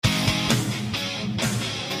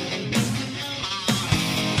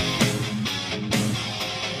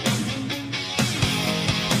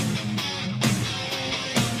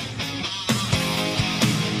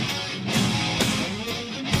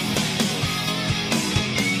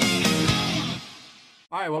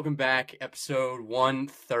All right, welcome back. Episode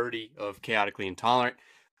 130 of Chaotically Intolerant.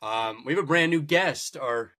 We have a brand new guest,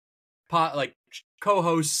 our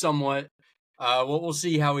co-host somewhat. We'll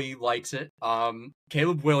see how he likes it.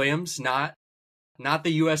 Caleb Williams, not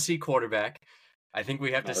the USC quarterback. I think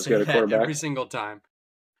we have to say that every single time.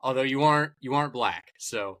 Although you aren't black,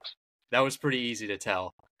 so that was pretty easy to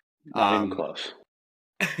tell. Not even close.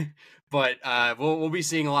 But we'll be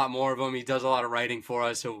seeing a lot more of him. He does a lot of writing for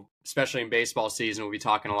us, so especially in baseball season, we'll be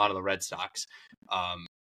talking a lot of the Red Sox.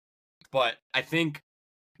 But I think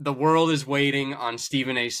the world is waiting on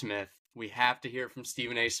Stephen A. Smith. We have to hear from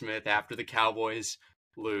Stephen A. Smith after the Cowboys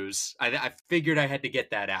lose. I figured I had to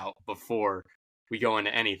get that out before we go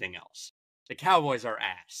into anything else. The Cowboys are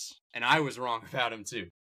ass, and I was wrong about him too.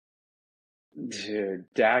 Dude,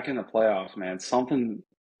 Dak in the playoffs, man. Something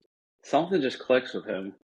just clicks with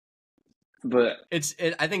him. But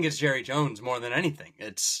I think it's Jerry Jones more than anything.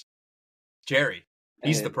 It's Jerry.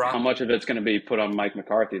 He's the problem. How much of it's going to be put on Mike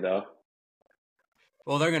McCarthy, though?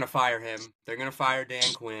 Well, they're going to fire him. They're going to fire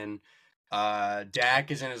Dan Quinn. Dak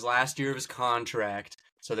is in his last year of his contract,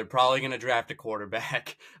 so they're probably going to draft a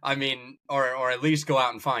quarterback. I mean, or at least go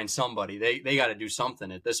out and find somebody. They got to do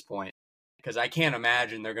something at this point, because I can't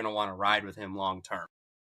imagine they're going to want to ride with him long term.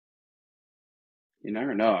 You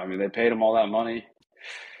never know. I mean, they paid him all that money.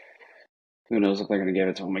 Who knows if they're going to give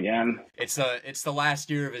it to him again? It's the last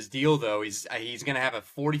year of his deal, though. He's going to have a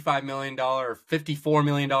 $45 million or $54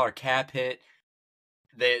 million cap hit.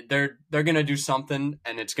 They're going to do something,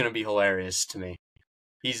 and it's going to be hilarious to me.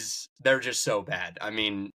 They're just so bad. I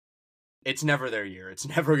mean, it's never their year. It's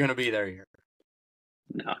never going to be their year.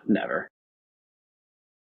 No, never.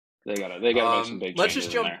 They gotta make some big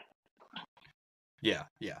changes in there.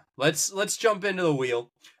 Yeah. Let's jump into the wheel.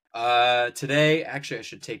 Today, actually, I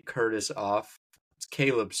should take Curtis off. It's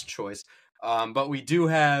Caleb's choice. But we do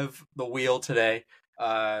have the wheel today.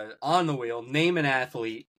 On the wheel, name an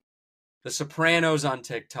athlete. The Sopranos on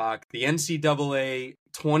TikTok. The NCAA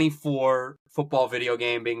 24 football video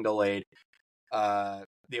game being delayed. The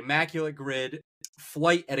Immaculate Grid.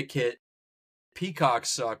 Flight etiquette. Peacock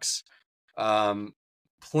sucks.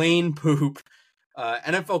 Plain poop.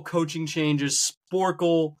 NFL coaching changes.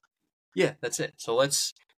 Sporkle. Yeah, that's it. So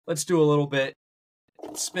let's do a little bit.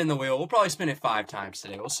 Spin the wheel. We'll probably spin it 5 times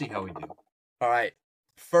today. We'll see how we do. All right.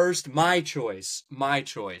 First, my choice.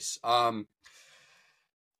 Where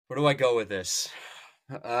do I go with this?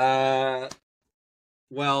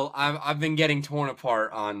 Well, I've been getting torn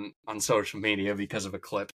apart on social media because of a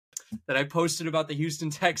clip that I posted about the Houston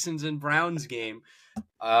Texans and Browns game.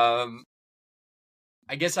 I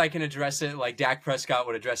guess I can address it like Dak Prescott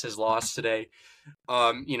would address his loss today.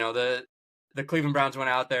 The Cleveland Browns went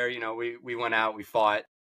out there. We went out. We fought.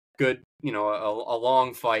 Good. A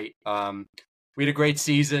long fight. We had a great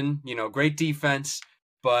season. Great defense.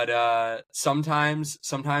 But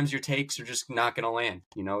sometimes your takes are just not going to land.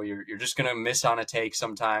 You're just going to miss on a take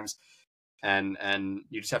sometimes, and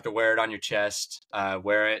you just have to wear it on your chest.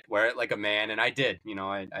 Wear it like a man. And I did.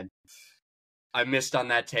 I missed on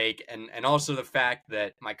that take, and also the fact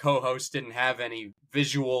that my co-host didn't have any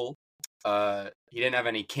visual. He didn't have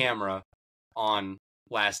any camera on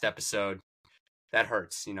last episode. That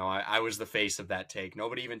hurts. I was the face of that take.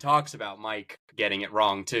 Nobody even talks about Mike getting it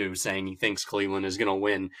wrong too, saying he thinks Cleveland is going to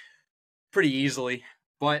win pretty easily.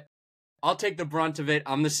 But I'll take the brunt of it.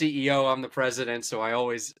 I'm the CEO. I'm the president. So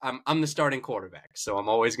I'm the starting quarterback. So I'm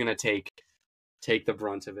always going to take the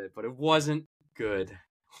brunt of it. But it wasn't good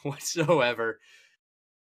whatsoever.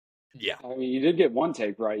 Yeah. I mean, you did get one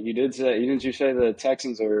take right. Didn't you say the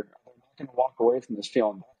Texans are not going to walk away from this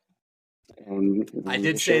feeling bad? And I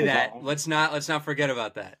did say that. Let's not forget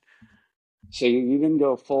about that. So you didn't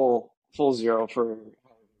go full zero for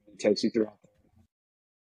takes you through out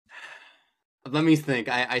there. Let me think.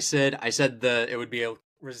 I said it would be a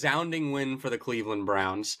resounding win for the Cleveland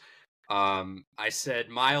Browns. I said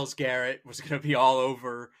Myles Garrett was going to be all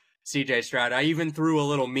over CJ Stroud. I even threw a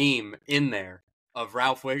little meme in there of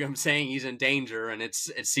Ralph Wiggum saying he's in danger, and it's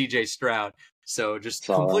CJ Stroud. So just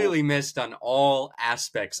completely missed on all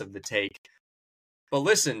aspects of the take. But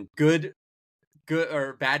listen, good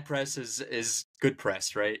or bad press is good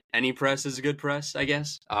press, right? Any press is good press, I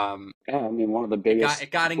guess. Yeah, I mean, one of the biggest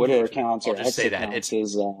Twitter accounts or X accounts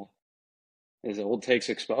is Old Takes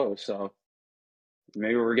Exposed. So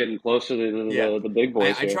maybe we're getting closer to the big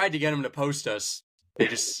boys. I tried to get them to post us. They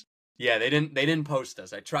just they didn't post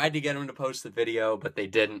us. I tried to get them to post the video, but they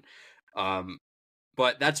didn't.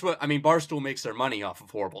 But that's what, I mean, Barstool makes their money off of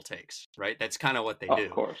horrible takes, right? That's kind of what they do.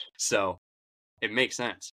 Of course. So it makes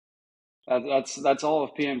sense. That's all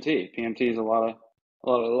of PMT. PMT is a lot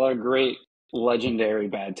of great, legendary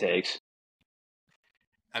bad takes.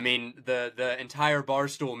 I mean, the entire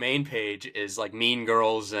Barstool main page is like Mean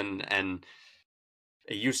Girls and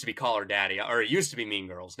it used to be Call Her Daddy, or it used to be Mean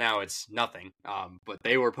Girls. Now it's nothing. But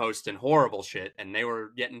they were posting horrible shit, and they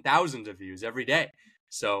were getting thousands of views every day.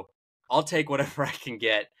 So I'll take whatever I can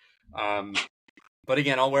get. But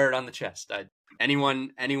again, I'll wear it on the chest.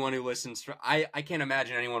 Anyone who listens, I can't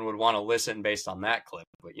imagine anyone would want to listen based on that clip.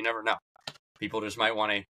 But you never know. People just might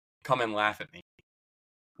want to come and laugh at me.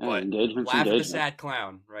 But laugh at the sad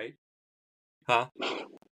clown, right? Huh?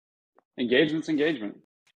 Engagement's engagement.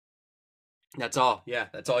 That's all. Yeah,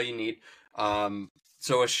 that's all you need.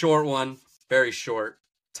 So a short one, very short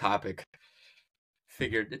topic.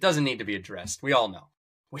 Figured it doesn't need to be addressed. We all know.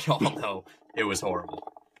 We all know it was horrible.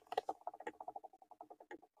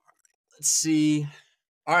 Let's see.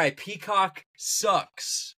 All right, Peacock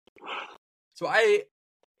sucks. So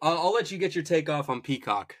I'll let you get your take off on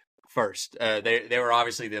Peacock first. They were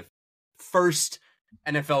obviously the first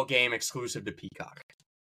NFL game exclusive to Peacock.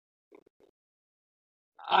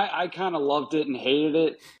 I kind of loved it and hated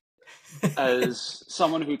it. As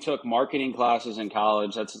someone who took marketing classes in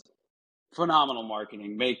college, that's phenomenal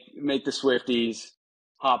marketing. Make the Swifties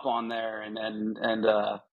hop on there and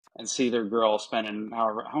see their girl spending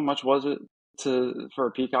how much was it for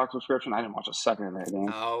a Peacock subscription? I didn't watch a second of that game.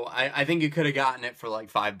 Oh, I think you could have gotten it for like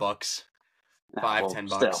 $5,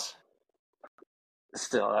 $10.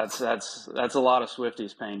 Still, that's a lot of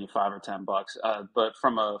Swifties paying you $5 or $10. But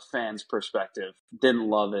from a fan's perspective, didn't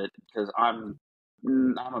love it because I'm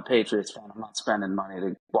a Patriots fan. I'm not spending money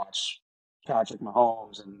to watch Patrick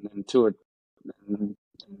Mahomes and Tua and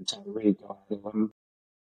Tyreek go at him.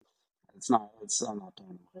 I'm not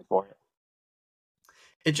paying money for it.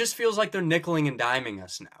 It just feels like they're nickeling and diming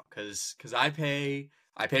us now because I pay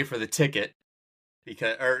for the ticket.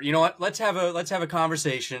 Because, or you know what? Let's have a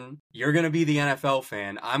conversation. You're gonna be the NFL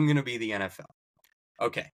fan. I'm gonna be the NFL.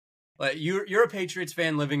 Okay, you're a Patriots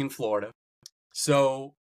fan living in Florida,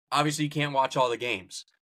 so obviously you can't watch all the games.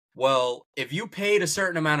 Well, if you paid a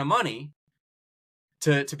certain amount of money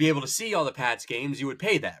to be able to see all the Pats games, you would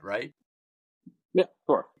pay that, right? Yeah,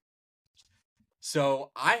 sure.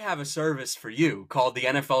 So I have a service for you called the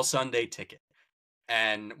NFL Sunday Ticket,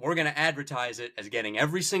 and we're gonna advertise it as getting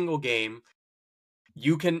every single game.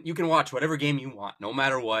 You can watch whatever game you want, no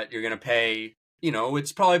matter what. You're gonna pay,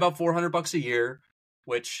 it's probably about $400 a year,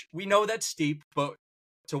 which we know that's steep, but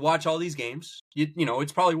to watch all these games,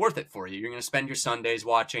 it's probably worth it for you. You're gonna spend your Sundays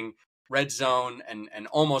watching Red Zone and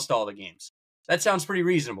almost all the games. That sounds pretty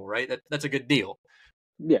reasonable, right? That's a good deal.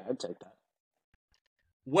 Yeah, I'd take that.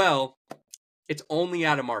 Well, it's only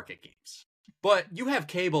out of market games, but you have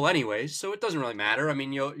cable anyways, so it doesn't really matter. I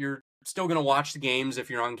mean, you're still gonna watch the games if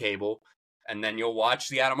you're on cable. And then you'll watch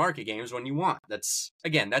the out-of-market games when you want. That's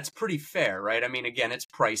pretty fair, right? I mean, again, it's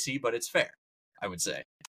pricey, but it's fair, I would say.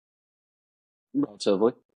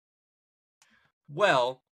 Relatively.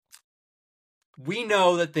 Well, we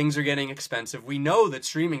know that things are getting expensive. We know that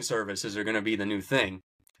streaming services are going to be the new thing.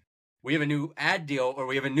 We have a new ad deal, or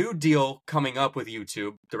we have a new deal coming up with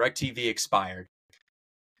YouTube. DirecTV expired.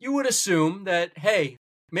 You would assume that, hey,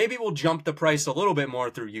 maybe we'll jump the price a little bit more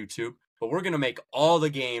through YouTube, but we're going to make all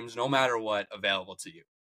the games, no matter what, available to you.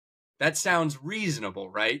 That sounds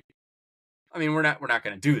reasonable, right? I mean, we're not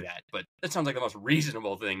going to do that, but that sounds like the most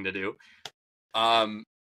reasonable thing to do.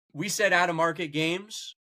 We said out-of-market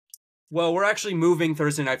games. Well, we're actually moving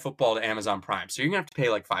Thursday Night Football to Amazon Prime, so you're going to have to pay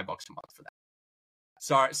like $5 a month for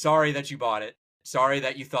that. Sorry that you bought it. Sorry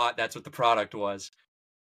that you thought that's what the product was.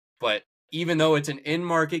 But even though it's an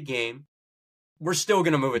in-market game, we're still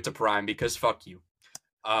going to move it to Prime because fuck you.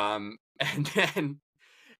 And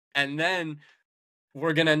then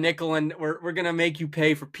we're gonna nickel and we're gonna make you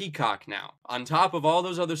pay for Peacock now, on top of all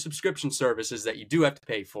those other subscription services that you do have to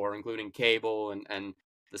pay for, including cable and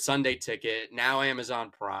the Sunday Ticket, now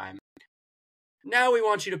Amazon Prime. Now we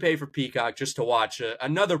want you to pay for Peacock just to watch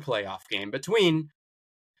another playoff game between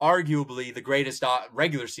arguably the greatest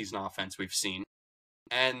regular season offense we've seen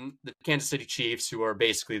and the Kansas City Chiefs, who are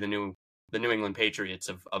basically the New England Patriots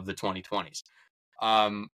of the 2020s.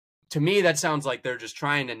 To me, that sounds like they're just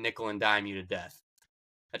trying to nickel and dime you to death.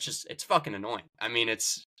 It's fucking annoying. I mean,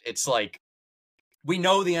 it's like, we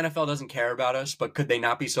know the NFL doesn't care about us, but could they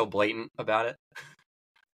not be so blatant about it?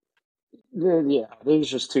 Yeah, there's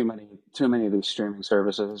just too many of these streaming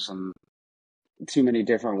services and too many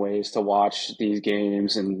different ways to watch these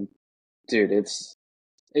games. And dude, it's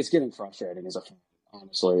getting frustrating as a fan,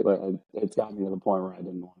 honestly. It got me to the point where I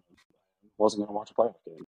wasn't going to watch a playoff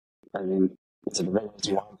game. I mean, it's a very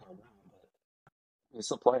easy wild card round, but it's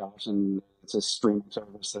the playoffs, and it's a streaming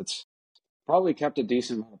service that's probably kept a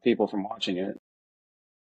decent amount of people from watching it.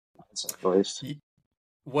 At least.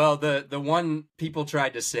 Well, the one people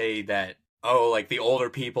tried to say that, oh, like the older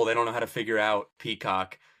people, they don't know how to figure out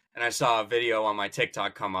Peacock. And I saw a video on my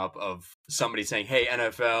TikTok come up of somebody saying, "Hey,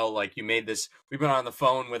 NFL, like you made this. We've been on the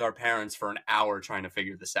phone with our parents for an hour trying to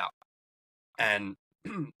figure this out." And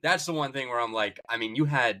that's the one thing where I'm like, I mean, you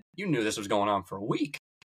knew this was going on for a week.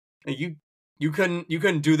 You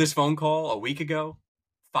couldn't do this phone call a week ago,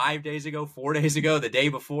 5 days ago, 4 days ago, the day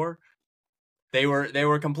before. They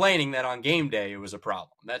were complaining that on game day it was a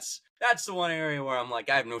problem. That's the one area where I'm like,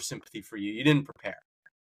 I have no sympathy for you. You didn't prepare.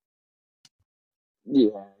 Yeah,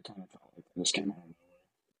 I kind of felt like this came out.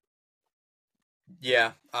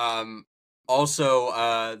 Yeah.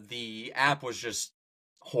 Also, the app was just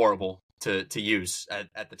horrible to use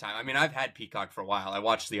at the time. I mean, I've had Peacock for a while. I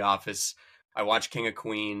watched The Office. I watched King of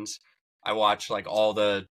Queens. I watched like all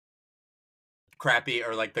the crappy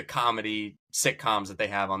or like the comedy sitcoms that they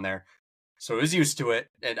have on there. So I was used to it,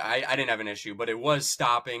 and I didn't have an issue, but it was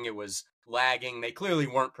stopping, it was lagging. They clearly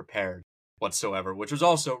weren't prepared whatsoever, which was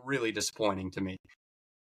also really disappointing to me.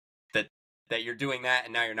 That that you're doing that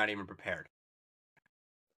and now you're not even prepared.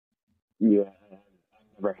 Yeah, I've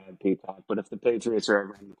never had Peacock, but if the Patriots are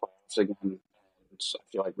ever in the playoffs again, and I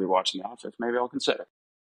feel like rewatching The Office, maybe I'll consider.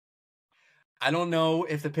 I don't know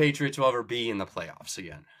if the Patriots will ever be in the playoffs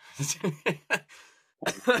again.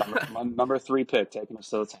 My number three pick taking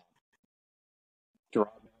us to the top.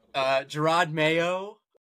 Gerard. Gerard Mayo.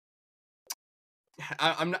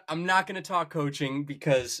 I'm not going to talk coaching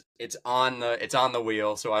because it's on the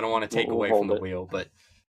wheel, so I don't want to take away from the wheel. But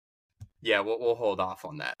yeah, we'll hold off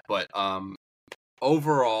on that. But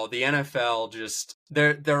overall, the NFL just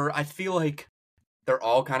they're I feel like they're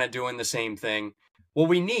all kind of doing the same thing. What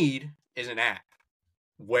we need is an app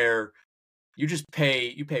where you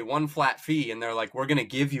pay one flat fee, and they're like, we're gonna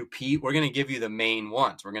give you the main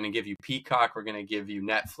ones. We're gonna give you Peacock. We're gonna give you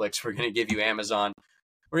Netflix. We're gonna give you Amazon.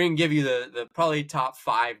 We're going to give you the probably top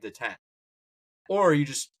 5 to 10. Or you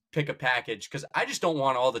just pick a package, because I just don't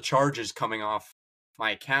want all the charges coming off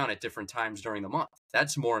my account at different times during the month.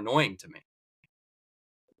 That's more annoying to me.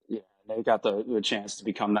 Yeah, they got the chance to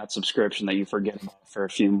become that subscription that you forget about for a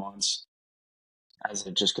few months as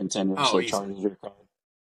it just continuously charges your card.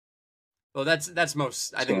 Well, that's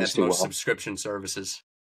most. I think that's most subscription services.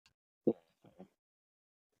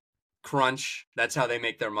 Crunch, that's how they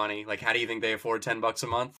make their money. Like, how do you think they afford $10 a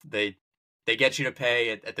month? They get you to pay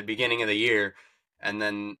at the beginning of the year, and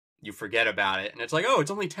then you forget about it, and it's like, oh, it's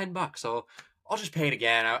only $10, so I'll just pay it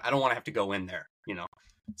again. I don't want to have to go in there,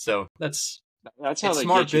 So that's how they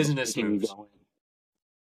smart get you business moves.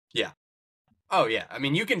 Yeah. Oh yeah. I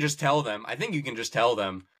mean, you can just tell them. I think you can just tell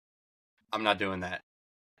them, I'm not doing that,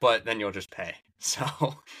 but then you'll just pay. So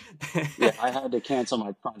yeah, I had to cancel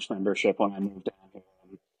my Crunch membership when I moved down here.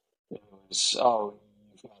 It was, oh,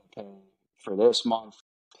 you've got to pay for this month,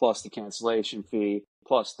 plus the cancellation fee,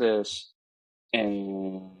 plus this,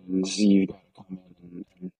 and you got to come in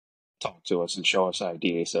and talk to us and show us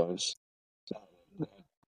ID. So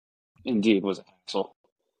indeed was a hassle.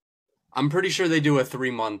 I'm pretty sure they do a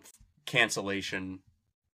 3-month cancellation.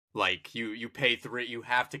 Like you pay you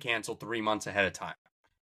have to cancel 3 months ahead of time.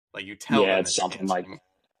 Like you tell them it's something like that.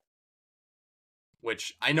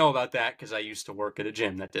 Which I know about that because I used to work at a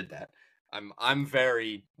gym that did that. I'm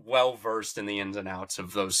very well versed in the ins and outs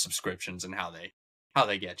of those subscriptions and how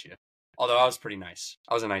they get you. Although I was pretty nice.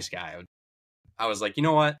 I was a nice guy. I was like, you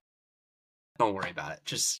know what? Don't worry about it.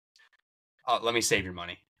 Just let me save your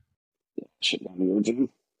money. Shit down to your gym.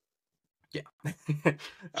 Yeah.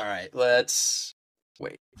 All right, let's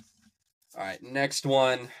wait. All right, next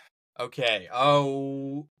one. Okay.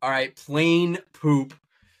 Oh, all right. Plain poop.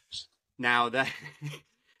 Now that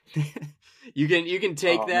you can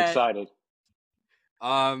take that. I'm excited.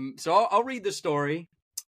 So I'll read the story.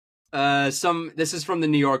 This is from the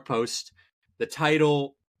New York Post. The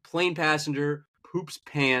title: Plane passenger poops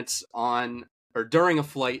pants on or during a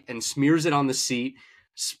flight and smears it on the seat,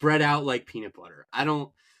 spread out like peanut butter.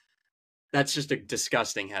 That's just a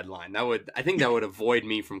disgusting headline. I think that would avoid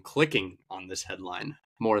me from clicking on this headline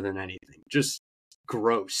more than anything. Just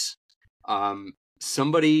gross.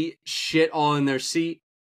 Somebody shit all in their seat.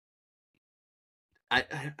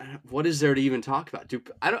 What is there to even talk about?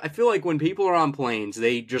 I feel like when people are on planes,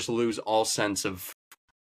 they just lose all sense of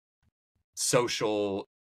social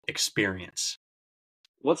experience.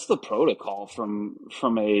 What's the protocol from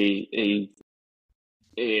a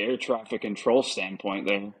air traffic control standpoint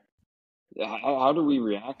there? How do we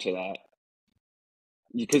react to that?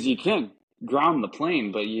 Because you can't ground the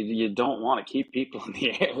plane, but you don't want to keep people in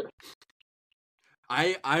the air.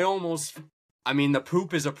 I mean, the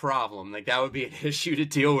poop is a problem. Like, that would be an issue to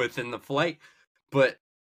deal with in the flight. But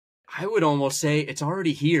I would almost say it's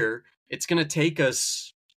already here. It's going to take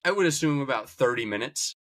us, I would assume, about 30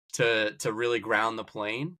 minutes to really ground the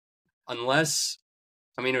plane. Unless,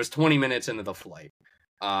 I mean, it was 20 minutes into the flight.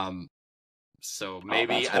 So Oh, that's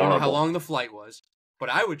maybe, I don't know how horrible. long the flight was, but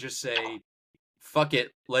I would just say, fuck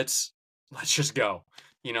it. Let's just go.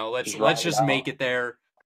 Just Let's ride it just out. make it there.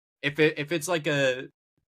 If it's like I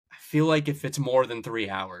feel like if it's more than 3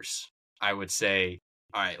 hours, I would say,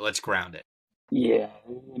 all right, let's ground it. Yeah,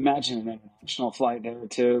 imagine an international flight there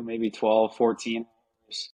too, maybe 12, 14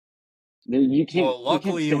 hours. Well, You can't stay in the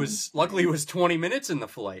luckily it plane. was 20 minutes in the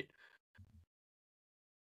flight.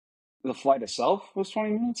 The flight itself was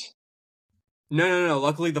 20 minutes? No, no, no.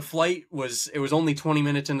 Luckily the flight was it was only 20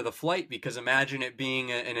 minutes into the flight because imagine it being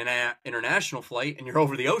an international flight and you're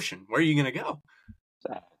over the ocean. Where are you going to go?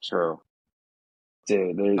 True.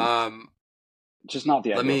 Dude, they're Um just not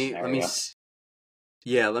the ideal let me scenario.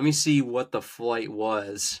 yeah, let me see what the flight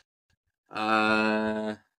was.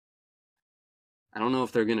 Uh I don't know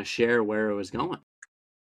if they're going to share where it was going.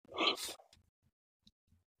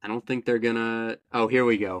 I don't think they're going to. Oh, here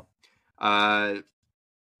we go. Uh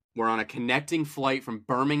We're on a connecting flight from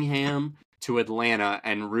Birmingham to Atlanta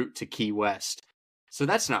en route to Key West. So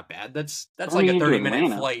that's not bad. That's like a Birmingham to 30-minute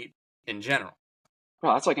Atlanta? flight in general.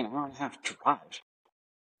 Bro, that's like an hour and a half drive.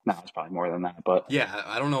 No, it's probably more than that, but Yeah,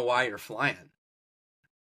 I don't know why you're flying.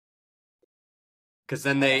 Because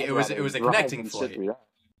then I'd it rather was a drive connecting than sit flight. through that.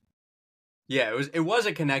 Yeah, it was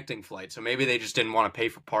a connecting flight. So maybe they just didn't want to pay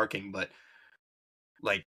for parking, but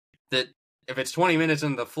like that if it's 20 minutes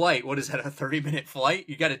into the flight, what is that, a 30-minute flight?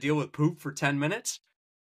 You got to deal with poop for 10 minutes?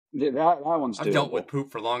 That one's I've dealt doable. with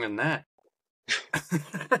poop for longer than that.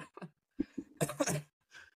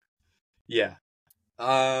 Yeah.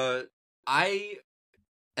 Uh I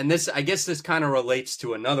and this I guess this kind of relates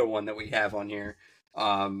to another one that we have on here.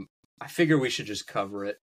 I figure we should just cover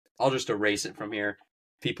it. I'll just erase it from here.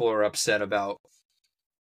 People are upset about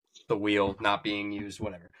the wheel not being used,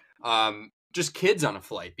 whatever. Just kids on a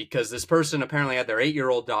flight because this person apparently had their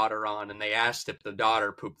 8-year-old daughter on, and they asked if the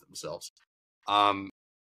daughter pooped themselves. Um,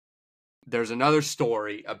 there's another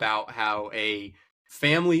story about how a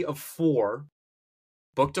family of 4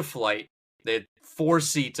 booked a flight. They had 4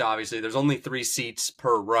 seats. Obviously, there's only 3 seats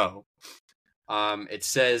per row. It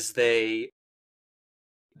says they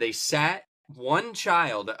sat one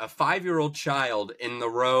child, a 5-year-old child, in the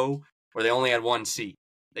row where they only had 1 seat.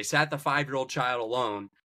 They sat the 5-year-old child alone,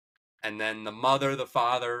 and then the mother, the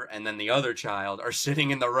father, and then the other child are sitting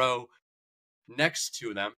in the row next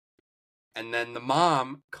to them. And then the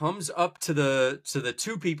mom comes up to the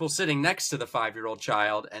 2 people sitting next to the 5-year-old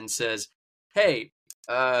child and says, "Hey,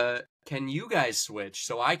 can you guys switch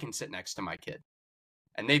so I can sit next to my kid?"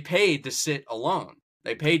 And they paid to sit alone.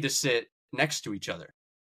 They paid to sit next to each other.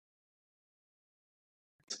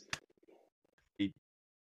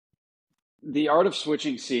 The art of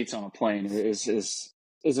switching seats on a plane is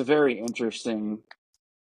a very interesting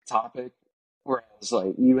topic. Whereas,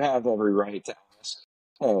 like, you have every right to ask,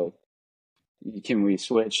 "Hey, can we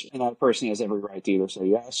switch?" And that person has every right to either say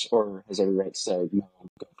yes or has every right to say no.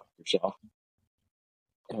 Go fuck yourself.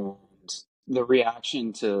 And the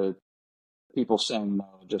reaction to people saying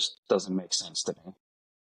no just doesn't make sense to me.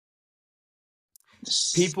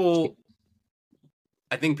 Just, People,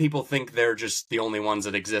 I think people think they're just the only ones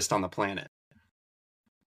that exist on the planet.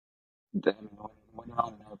 I mean, when you're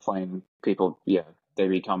on an airplane, people, yeah, they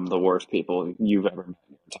become the worst people you've ever met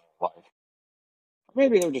in your entire life.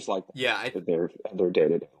 Maybe they're just like Yeah, that. Their day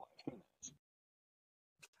to day life.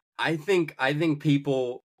 I think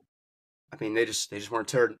people. I mean, they just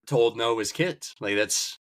weren't told no as kids. Like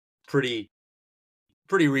that's pretty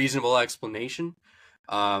pretty reasonable explanation.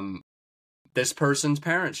 Um, this person's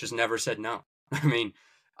parents just never said no. I mean,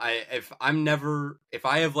 if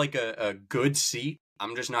I have like a good seat,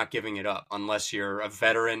 I'm just not giving it up unless you're a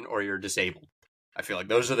veteran or you're disabled. I feel like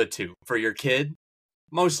those are the two. For your kid,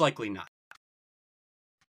 most likely not.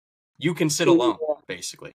 You can sit alone, Yeah,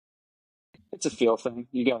 basically. it's a feel thing.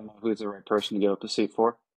 You gotta know who's the right person to give up the seat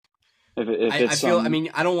for. If I it's feel. I some, mean,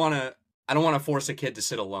 I don't want to force a kid to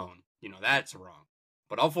sit alone. That's wrong.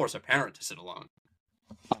 But I'll force a parent to sit alone.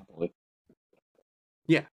 probably.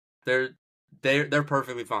 Yeah, they're they're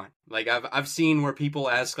perfectly fine. Like I've seen where people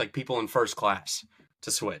ask like people in first class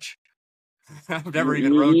to switch. I've never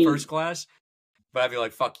even rode You, first class, but I'd be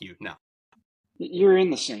like, "Fuck you, no." you're in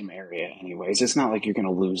the same area anyways. It's not like you're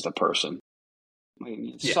gonna lose the person. Like,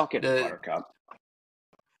 Yeah, suck it, Buttercup.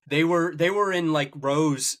 they were in like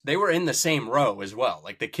rows. They were in the same row as well.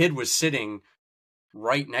 Like the kid was sitting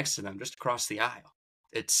right next to them, just across the aisle.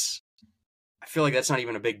 It's I feel like that's not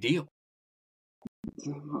even a big deal.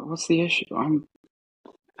 What's the issue?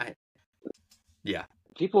 Yeah.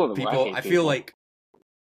 People are the I People, hate I feel people. like,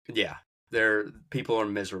 yeah, people are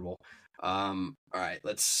miserable. All right,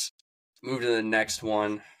 let's move to the next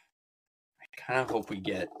one. I kind of hope we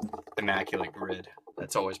get Immaculate Grid.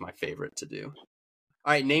 That's always my favorite to do.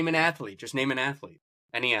 All right, name an athlete. Just name an athlete.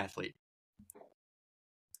 Any athlete.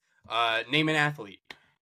 Name an athlete.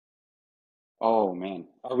 Oh man,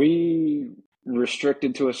 are we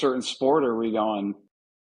restricted to a certain sport, or are we going?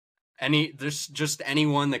 There's just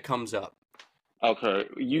anyone that comes up. Okay,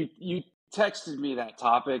 you texted me that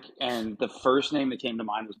topic, and the first name that came to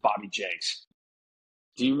mind was Bobby Jenks.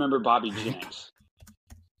 Do you remember Bobby Jenks?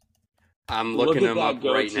 I'm Look looking at him that up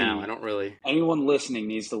right now. I goatee. don't really. Anyone listening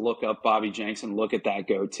needs to look up Bobby Jenks and look at that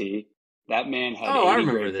goatee. That man had Oh, I 80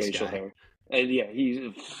 remember grade this facial guy. hair. And yeah, he's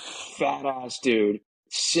a fat ass dude,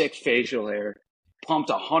 sick facial hair, pumped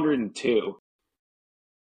 102.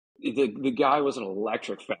 The guy was an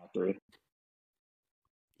electric factory.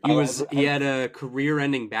 He had a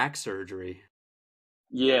career-ending back surgery.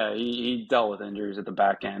 Yeah, he dealt with injuries at the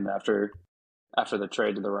back end after the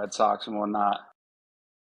trade to the Red Sox and whatnot.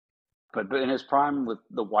 But in his prime with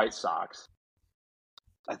the White Sox,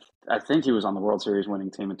 I think he was on the World Series winning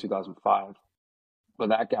team in 2005. But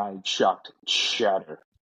that guy chucked cheddar.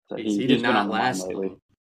 So He did he's been on not the mind last lately. long.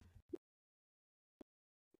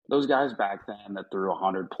 Those guys back then that threw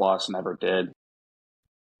 100 plus never did.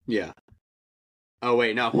 Yeah. Oh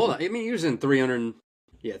wait, no, hold on. I mean, he was in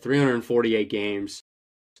 348 games.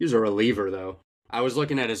 He was a reliever though. I was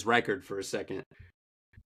looking at his record for a second.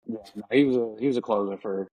 Yeah, no, he was a closer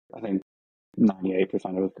for I think 98% of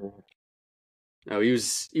his career. Oh, he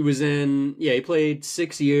was in he played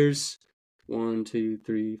 6 years. 1, 2,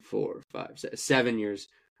 3, 4, 5, 6, 7 years.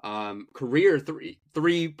 Career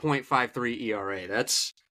 3.53 ERA.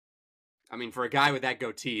 That's I mean for a guy with that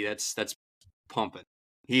goatee, that's pumping.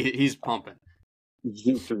 He's pumping.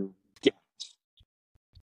 He threw. Yeah.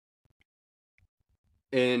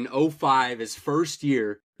 In 05, his first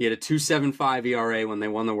year, he had a 2.75 ERA when they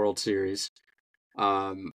won the World Series.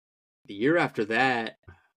 The year after that,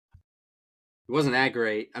 he wasn't that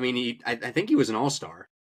great. I mean, I think he was an all-star.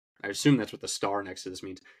 I assume that's what the star next to this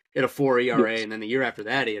means. He had a 4 ERA, and then the year after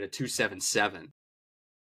that, he had a 2.77.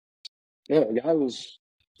 Yeah, the guy was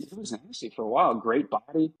nasty for a while. Great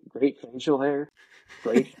body, great facial hair,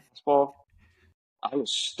 great fastball. I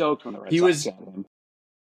was stoked when the Red He Sox was got him.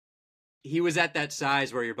 he was at that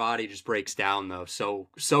size where your body just breaks down though so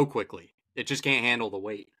quickly. It just can't handle the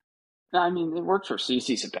weight. No, I mean, it worked for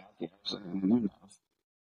CC Sabathia. So, who knows?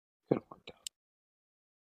 Could have worked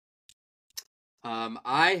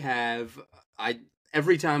I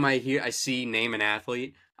every time I see name an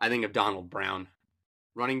athlete, I think of Donald Brown,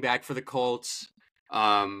 running back for the Colts.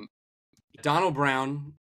 Donald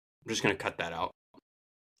Brown, I'm just gonna cut that out.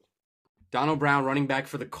 Donald Brown, running back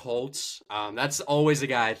for the Colts. That's always a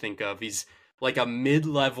guy I think of. He's like a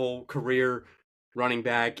mid-level career running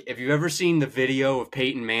back. If you've ever seen the video of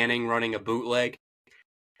Peyton Manning running a bootleg,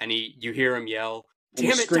 and you hear him yell, And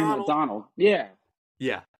he's "Damn it, screaming at Donald!" Donald. Yeah.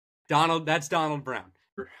 Yeah, that's Donald Brown.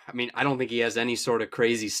 I mean, I don't think he has any sort of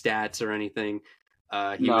crazy stats or anything.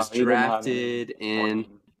 He No, was he didn't have any drafted in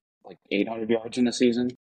running like 800 yards in the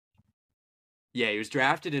season. he was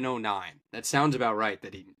drafted in 09. That sounds about right.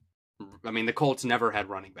 I mean, the Colts never had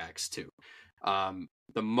running backs too.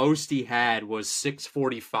 The most he had was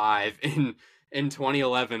 645 in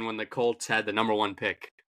 2011 when the Colts had the number 1 pick.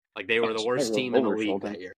 Like they were the worst team in the league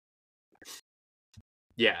that year.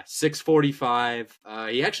 Yeah, 645.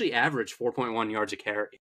 He actually averaged 4.1 yards a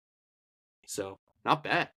carry. So, not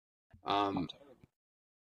bad.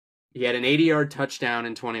 He had an 80-yard touchdown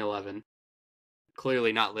in 2011.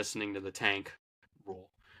 Clearly not listening to the tank rule.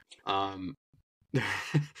 And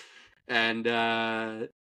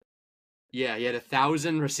he had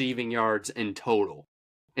 1,000 receiving yards in total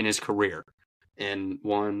in his career. And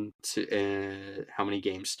how many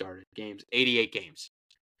games started? 88 games.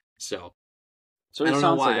 So I don't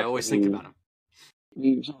know why. I always think about him.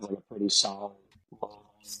 He sounds like a pretty solid,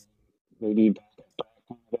 maybe back kind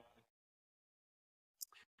of guy.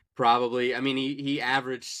 Probably. I mean, he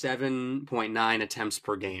averaged 7.9 attempts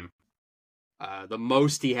per game. The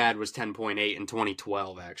most he had was 10.8 in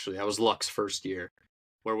 2012, actually. That was Luck's first year.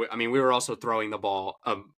 We were also throwing the ball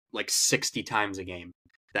like 60 times a game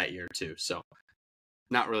that year, too. So,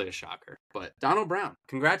 not really a shocker. But Donald Brown.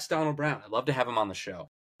 Congrats, Donald Brown. I'd love to have him on the show.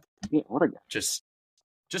 Yeah, what a guy. Just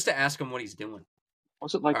to ask him what he's doing.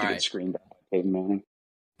 What's it like to get screened at by Peyton Manning?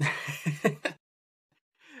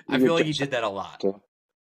 I feel like he did that a lot. Too.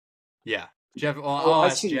 Yeah. Jeff, I'll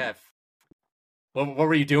ask Jeff. What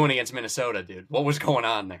were you doing against Minnesota, dude? What was going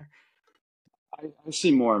on there? I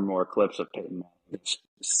see more and more clips of Peyton Manning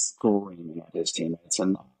screaming at his teammates,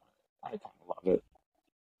 and I kind of love it.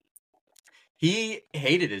 He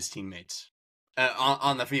hated his teammates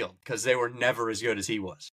on the field because they were never as good as he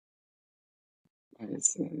was.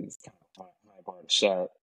 It's kind of high bar to set.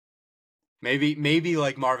 Maybe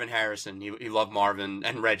like Marvin Harrison. He loved Marvin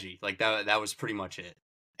and Reggie. Like that was pretty much it.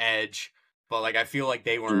 Edge, but like I feel like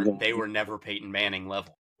they were never Peyton Manning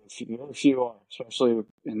level. A few are, especially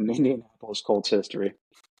in Indianapolis Colts history.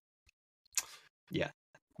 Yeah,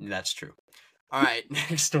 that's true. All right,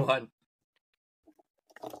 next one.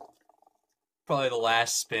 Probably the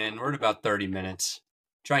last spin. We're at about 30 minutes.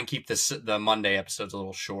 Try and keep the Monday episodes a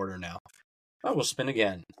little shorter now. Oh, we'll spin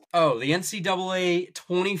again. Oh, the NCAA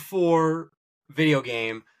 24 video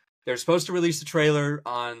game. They're supposed to release the trailer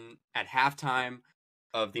at halftime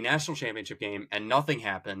of the national championship game, and nothing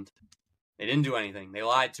happened. They didn't do anything. They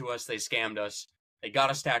lied to us. They scammed us. They got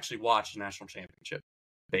us to actually watch the national championship,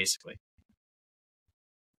 basically.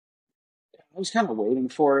 I was kind of waiting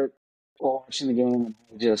for it while watching the game, and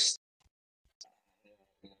I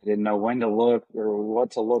didn't know when to look or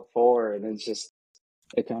what to look for, and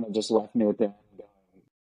it kind of just left me at the end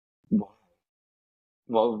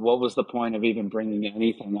going, what was the point of even bringing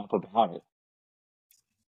anything up about it?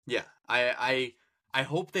 Yeah, I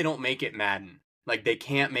hope they don't make it Madden. Like, they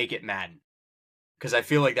can't make it Madden. Because I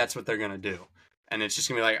feel like that's what they're going to do. And it's just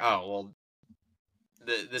going to be like, oh, well,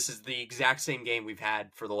 this is the exact same game we've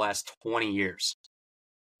had for the last 20 years.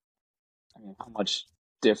 I mean, how much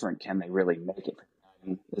different can they really make it?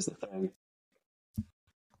 Is the thing.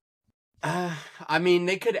 I mean,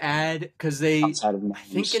 they could add, because I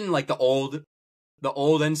think in like the old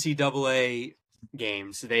NCAA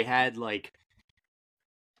games, they had like,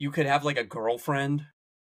 you could have like a girlfriend.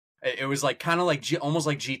 It was like kind of like almost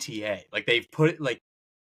like GTA. Like they've put it like,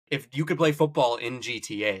 if you could play football in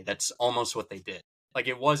GTA, that's almost what they did. Like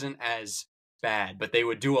it wasn't as bad, but they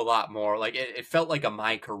would do a lot more. Like it felt like a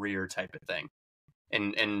My Career type of thing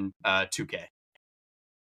in 2K.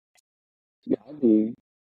 Yeah, I'd be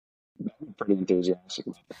pretty enthusiastic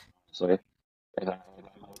about that,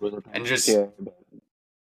 honestly. And just but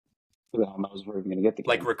who the hell knows where we're going to get the game.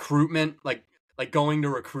 Like recruitment, like going to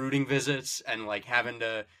recruiting visits and like having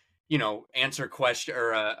to, answer question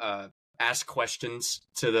or ask questions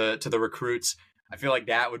to the recruits. I feel like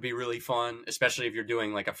that would be really fun, especially if you're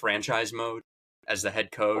doing like a franchise mode as the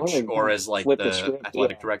head coach or as like the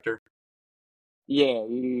athletic director. Yeah,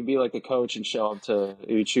 you'd be like the coach and show up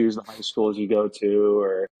you choose the high schools you go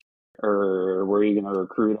to or where you're going to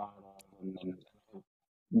recruit out of, and then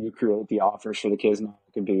you create the offers for the kids. Now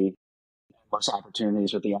it could be less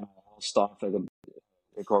opportunities with the NIL stuff. They could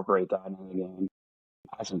incorporate that into the game.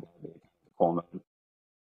 I think that would be a cool move.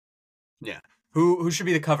 Yeah. Who should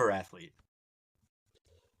be the cover athlete?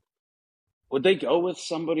 Would they go with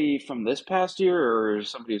somebody from this past year or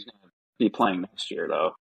somebody who's going to be playing next year,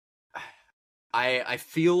 though? I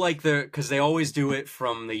feel like because they always do it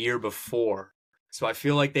from the year before. So I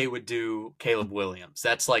feel like they would do Caleb Williams.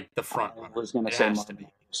 That's like the front runner. I was going to say Marvin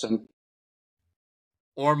Harrison.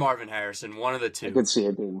 Or Marvin Harrison, one of the two. I could see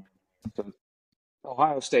it being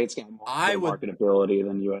Ohio State's got more marketability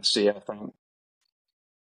than USC, I think.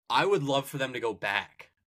 I would love for them to go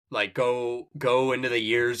back. Like go into the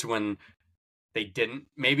years when they didn't,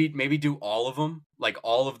 maybe do all of them, like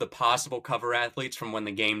all of the possible cover athletes from when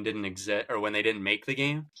the game didn't exist or when they didn't make the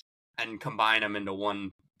game, and combine them into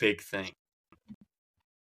one big thing.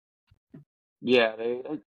 Yeah,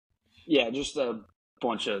 just a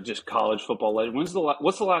bunch of just college football legends.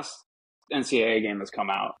 What's the last NCAA game that's come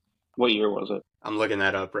out? What year was it? I'm looking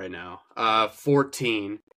that up right now.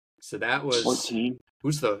 14. So that was 14.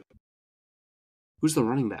 Who's the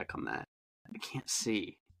running back on that? I can't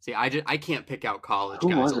see. See, I can't pick out college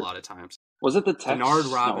guys a lot of times. Was it the Texas? Bernard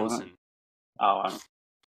Robinson. No,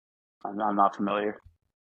 I'm not familiar.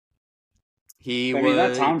 He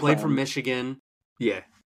played for Michigan. Yeah.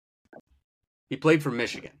 He played for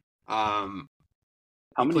Michigan.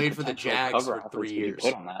 He played for the Jags for 3 years.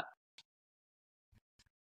 Put on that?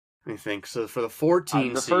 Let me think. So for the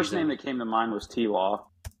 14 the first name that came to mind was T-Law.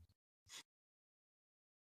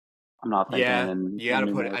 I'm not thinking. Yeah, you got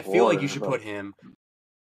to put it. I feel like you should put him.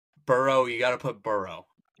 Burrow, you got to put Burrow.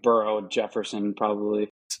 Burrow, Jefferson, probably.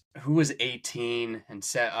 Who was 18 and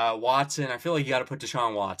Watson? I feel like you got to put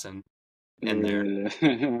Deshaun Watson in there.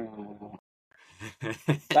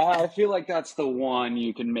 I feel like that's the one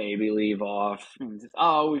you can maybe leave off.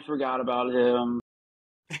 Oh, we forgot about him.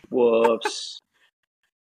 Whoops.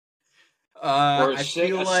 Or a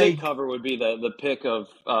sick cover would be the pick of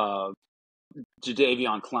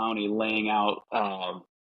Jadeveon Clowney laying out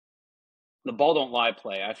the ball don't lie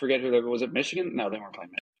play. I forget who was it. Michigan? No, they weren't playing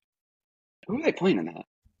Michigan. Who are they playing in that?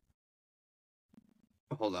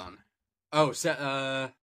 Hold on. Oh,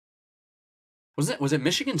 was it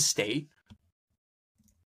Michigan State?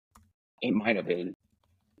 It might have been,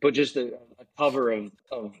 but just a cover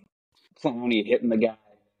of Clowney hitting the guy,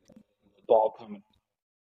 the ball coming.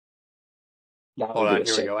 That Hold would be on, a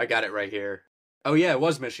here we sick. go. I got it right here. Oh yeah, it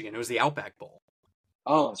was Michigan. It was the Outback Bowl.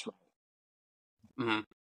 Oh, that's right. Mm-hmm.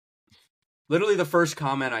 Literally, the first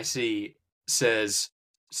comment I see says,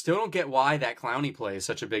 "Still don't get why that Clowney play is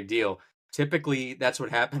such a big deal. Typically, that's what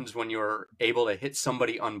happens when you're able to hit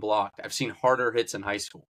somebody unblocked. I've seen harder hits in high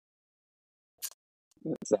school."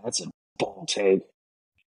 That's a bold take.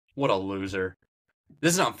 What a loser!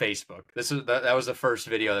 This is on Facebook. That was the first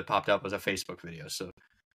video that popped up was a Facebook video. So, I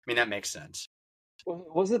mean, that makes sense.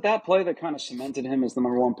 Was it that play that kind of cemented him as the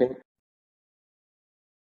number one pick?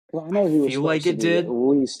 Well, I I know he was feel like supposed to it be at did.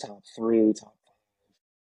 least top three, top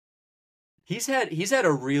He's had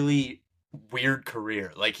a really weird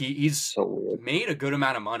career. Like he's so weird. made a good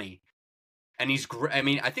amount of money, and I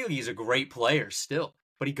mean, I think he's a great player still,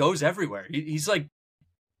 but he goes everywhere. He's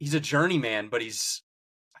a journeyman, but I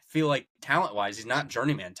feel like talent wise, he's not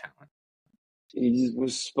journeyman talent. He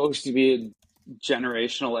was supposed to be a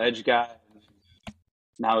generational edge guy.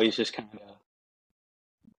 Now he's just kind of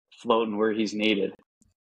floating where he's needed.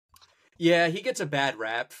 Yeah, he gets a bad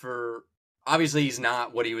rap for obviously he's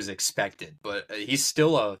not what he was expected, but he's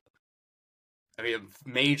still a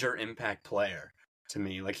major impact player to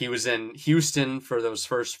me. Like he was in Houston for those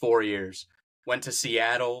first 4 years, went to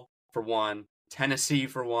Seattle for one, Tennessee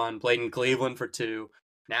for one, played in Cleveland for two.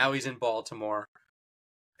 Now he's in Baltimore.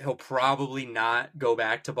 He'll probably not go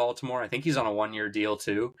back to Baltimore. I think he's on a 1-year deal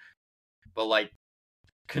too. But like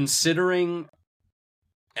considering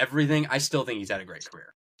everything, I still think he's had a great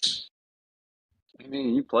career. I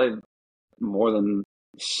mean, you played more than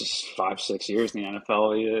 5, 6 years in the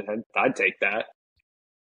NFL. I'd take that.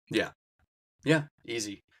 Yeah,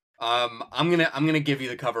 easy. I'm gonna give you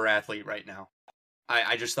the cover athlete right now.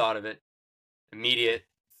 I just thought of it. Immediate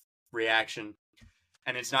reaction.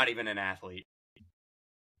 And it's not even an athlete.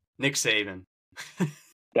 Nick Saban.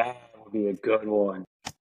 That would be a good one.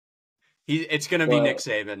 It's gonna be Nick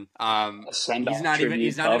Saban. A send-off He's not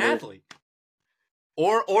tribute an cover. athlete.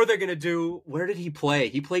 Or they're gonna do, where did he play?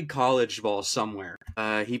 He played college ball somewhere.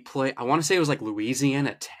 He played, I want to say it was like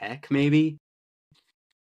Louisiana Tech, maybe.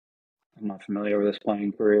 I'm not familiar with his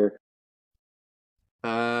playing career.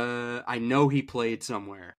 I know he played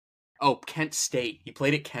somewhere. Oh, Kent State. He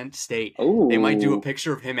played at Kent State. Oh, They might do a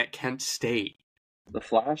picture of him at Kent State. the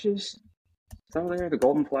Flashes? Is that there? The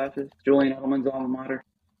Golden Flashes? Julian Edelman's alma mater?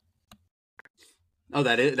 Oh,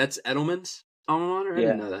 that's Edelman's alma mater? I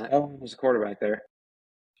didn't know that. Edelman was a quarterback there.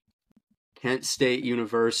 Kent State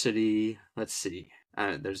University. Let's see.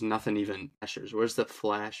 There's nothing even flashers. Where's the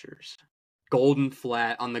flashers? Golden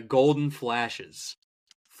Flat on the Golden Flashes.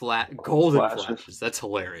 Golden Flashes. That's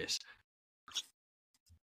hilarious.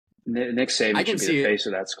 Nick Saban should be the face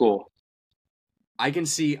of that school. I can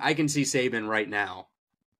see Saban right now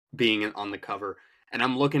being on the cover, and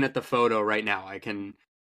I'm looking at the photo right now. I can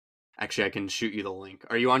shoot you the link.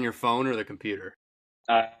 Are you on your phone or the computer?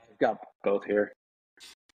 I've got both here.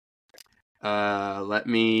 Let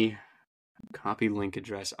me copy link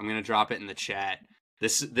address. I'm gonna drop it in the chat.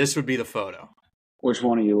 This would be the photo. Which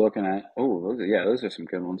one are you looking at? Oh, those are some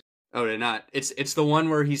good ones. Oh, they're not. It's the one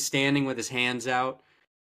where he's standing with his hands out,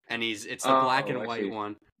 and it's the black and white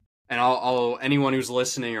one. And I'll anyone who's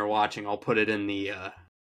listening or watching, I'll put it in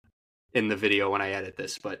the video when I edit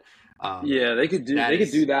this. But they could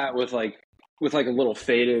do that with like a little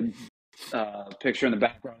faded picture in the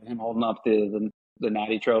background of him holding up the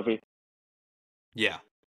Natty Trophy. Yeah,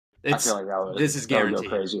 I feel like this is guaranteed.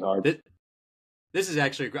 Go crazy hard. This is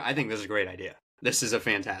actually, I think this is a great idea. This is a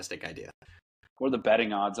fantastic idea. What are the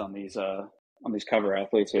betting odds on these cover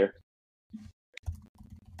athletes here?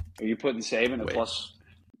 Are you putting Saban at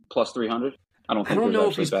plus 300? I don't know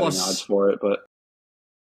if he's betting odds for it, but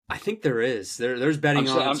I think there is. There's betting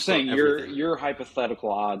odds. I'm saying your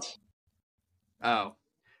hypothetical odds. Oh,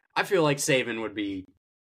 I feel like Saban would be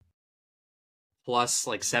plus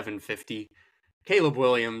like 750. Caleb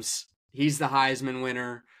Williams, he's the Heisman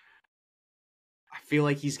winner. I feel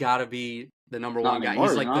like he's got to be the number one guy.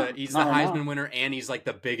 He's like he's the Heisman winner, and he's like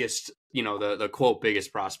the biggest, the quote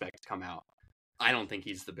biggest prospect to come out. I don't think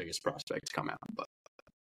he's the biggest prospect to come out, but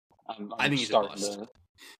I think he's a bust.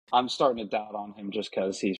 I'm starting to doubt on him just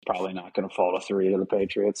because he's probably not going to fall to 3 to the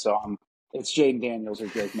Patriots. So it's Jaden Daniels or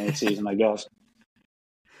Drake May season, I guess.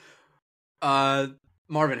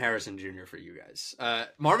 Marvin Harrison Jr. for you guys.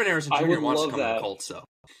 Marvin Harrison Jr. wants to come to the Colts, though.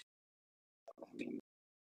 I mean,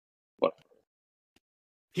 what?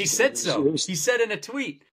 He said so. He said in a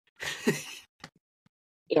tweet.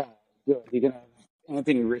 Yeah, good. You can have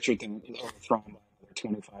Anthony Richardson overthrown by another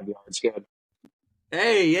 25 yards. Good.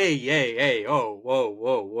 Hey. Oh,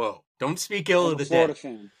 whoa. Don't speak ill I'm of a the Florida dead.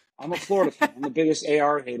 fan. I'm a Florida fan. I'm the biggest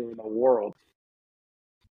AR hater in the world.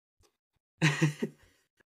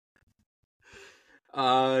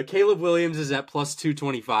 Caleb Williams is at plus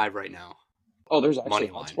 225 right now. Oh, there's actually Money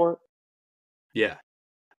odds line. for it? Yeah.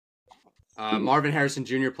 Marvin Harrison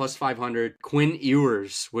Jr. plus 500. Quinn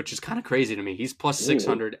Ewers, which is kind of crazy to me. He's plus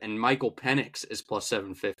 600. And Michael Penix is plus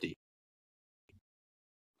 750.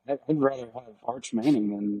 I'd rather have Arch Manning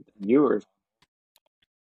than Ewers.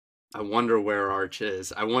 I wonder where Arch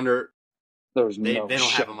is. I wonder There's they no don't have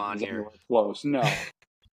shot him on he's here. anywhere close. No.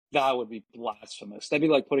 That would be blasphemous. That'd be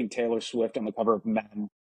like putting Taylor Swift on the cover of Madden.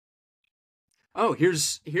 Oh,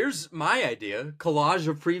 here's my idea. Collage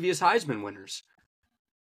of previous Heisman winners.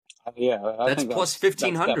 Yeah, I think plus that's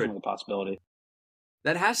 1,500. definitely a possibility.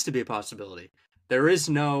 That has to be a possibility. There is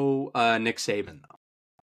no Nick Saban, though.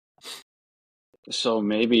 So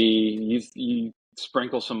maybe you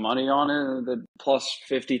sprinkle some money on it, the plus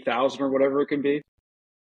 50,000 or whatever it can be.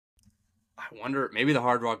 I wonder, maybe the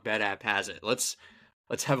Hard Rock Bet app has it. Let's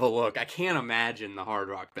have a look. I can't imagine the Hard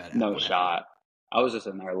Rock Bet app. No shot. I was just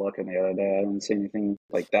in there looking the other day. I didn't see anything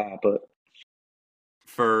like that, but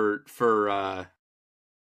for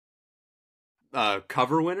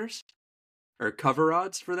cover winners or cover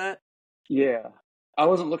odds for that. Yeah, I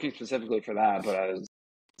wasn't looking specifically for that, but I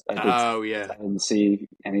didn't see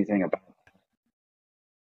anything about that.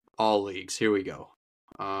 All leagues. Here we go.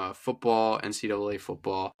 Football, NCAA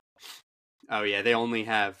football. Oh yeah, they only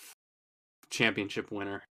have championship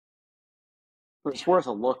winner. But it's worth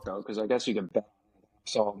a look though, because I guess you can bet. I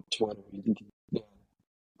saw on Twitter you can get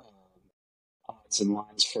odds and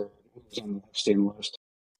lines for who's on the Epstein list.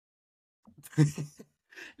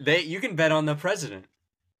 You can bet on the president.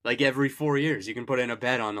 Like every 4 years, you can put in a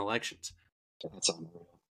bet on elections. That's unreal.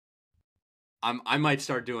 I might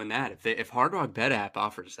start doing that if Hard Rock Bet app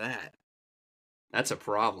offers that. That's a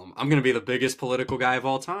problem. I'm gonna be the biggest political guy of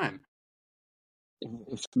all time.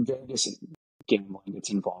 If Vegas gambling gets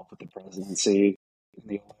involved with the presidency in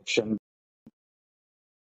the election,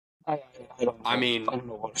 I don't know. I mean, I don't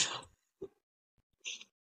know what.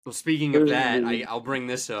 Well, speaking of that, I'll bring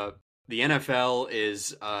this up. The NFL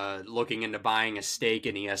is looking into buying a stake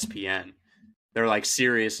in ESPN. They're like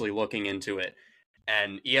seriously looking into it.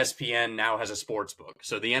 And ESPN now has a sports book.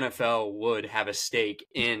 So the NFL would have a stake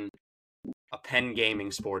in a Penn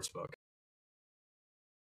Gaming sports book.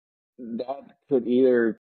 That could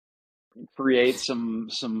either create some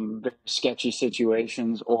very sketchy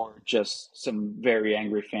situations or just some very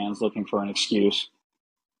angry fans looking for an excuse.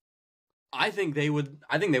 I think they would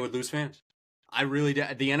lose fans. I really do.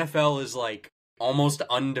 The NFL is like almost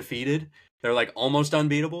undefeated. They're like almost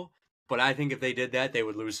unbeatable. But I think if they did that, they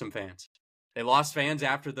would lose some fans. They lost fans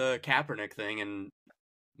after the Kaepernick thing, and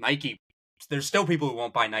Nike. There's still people who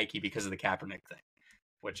won't buy Nike because of the Kaepernick thing,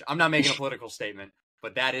 which I'm not making a political statement,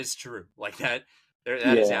 but that is true. Like that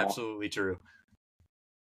is absolutely true.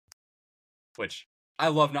 Which I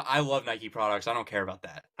love Nike products. I don't care about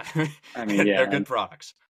that. I mean, yeah, they're good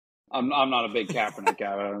products. I'm not a big Kaepernick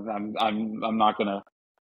guy. I'm not gonna.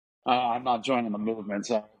 I'm not joining the movement.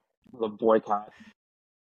 So the boycott.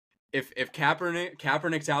 If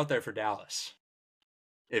Kaepernick's out there for Dallas,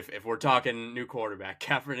 if we're talking new quarterback,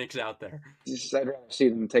 Kaepernick's out there. I'd rather see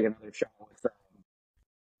them take another shot with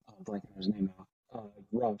I'm blanking his name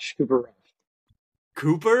now. Cooper Rush.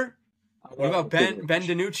 Cooper? What about Ben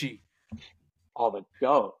DiNucci? Oh, the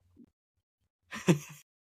GOAT.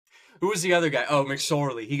 Who was the other guy? Oh,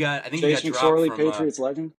 McSorley. He got dropped McSorley, from Patriots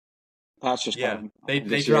legend. Pat's just yeah. They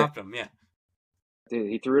dropped him. Yeah. Dude,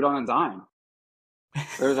 he threw it on a dime.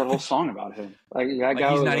 There's that whole song about him. Like that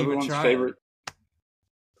guy was everyone's favorite.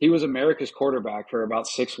 He was America's quarterback for about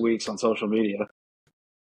 6 weeks on social media.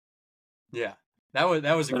 Yeah, that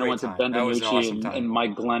was a great time. Ben that was an awesome time. And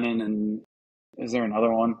Mike Glennon, and is there another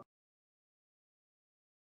one?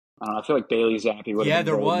 I feel like Bailey Zappi would have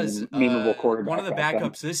been there was memeable quarterback. One of the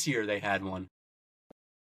backups this year, they had one.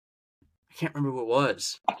 I can't remember who it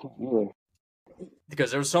was. I can't either.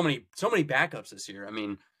 Because there were so many backups this year. I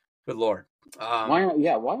mean, good Lord. Why aren't these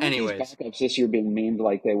backups this year being memed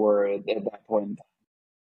like they were at that point in time?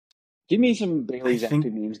 Give me some Bailey Zappi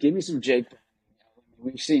memes. Give me some Jake.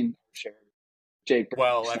 We've seen Jake.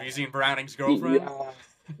 Well, have you seen Browning's girlfriend? Yeah,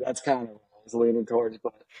 that's kind of what I was leaning towards,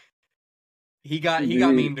 but he got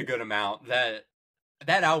memed a good amount. That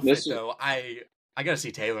outfit though, I gotta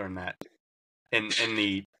see Taylor in that in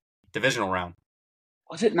the divisional round.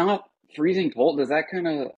 Was it not freezing cold? Does that kind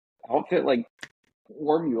of outfit like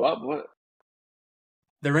Warm you up? What?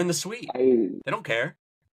 They're in the suite. I They don't care.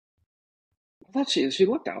 thought she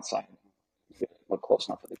looked outside. Look close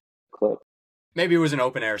enough for the clip. Maybe it was an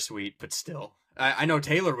open air suite, but still. I know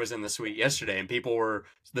Taylor was in the suite yesterday, and the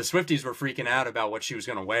Swifties were freaking out about what she was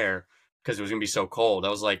going to wear because it was going to be so cold. I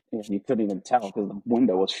was like, Yeah, you couldn't even tell because the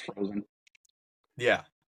window was frozen. yeah.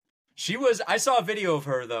 I saw a video of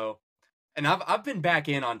her, though, and I've been back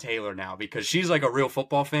in on Taylor now because she's like a real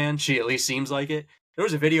football fan. She at least seems like it. There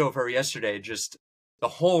was a video of her yesterday, just the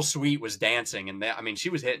whole suite was dancing, and she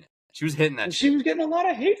was hitting it. She was hitting that And shit. she was getting a lot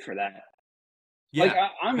of hate for that. Yeah. Like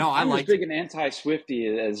I'm as big an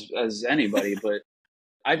anti-Swifty as anybody, but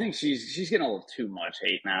I think she's getting a little too much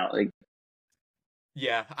hate now. Like,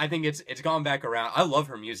 yeah, I think it's gone back around. I love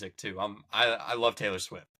her music too. I love Taylor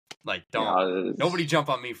Swift. Like, nobody jump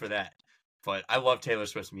on me for that. But I love Taylor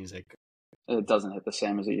Swift's music. It doesn't hit the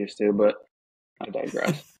same as it used to, but I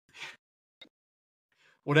digress.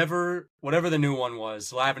 Whatever the new one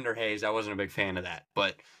was, Lavender Haze, I wasn't a big fan of that.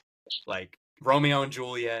 But like Romeo and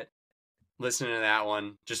Juliet, listening to that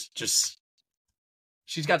one, just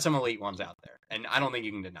she's got some elite ones out there, and I don't think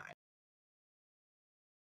you can deny it.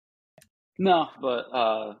 No, but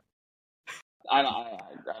I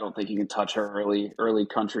don't think you can touch her early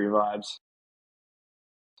country vibes.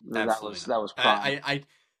 Absolutely That was prime.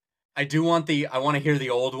 I do want I want to hear the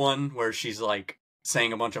old one where she's like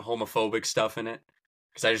saying a bunch of homophobic stuff in it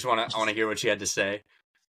because I want to hear what she had to say.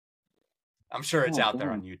 I'm sure it's out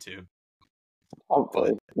there on YouTube.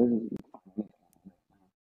 Hopefully.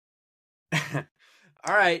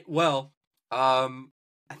 All right. Well, I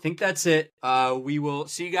think that's it. We will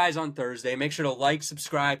see you guys on Thursday. Make sure to like,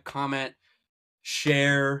 subscribe, comment,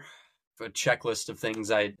 share a checklist of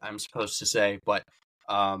things I'm supposed to say. But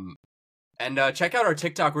and check out our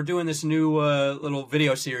TikTok. We're doing this new little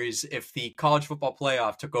video series if the college football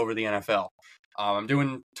playoff took over the NFL. I'm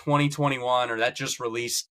doing 2021, or that just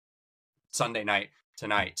released Sunday night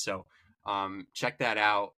tonight. So check that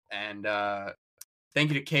out. And thank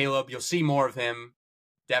you to Caleb. You'll see more of him,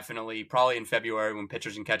 definitely, probably in February when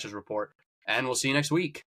Pitchers and Catchers report. And we'll see you next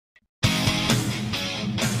week.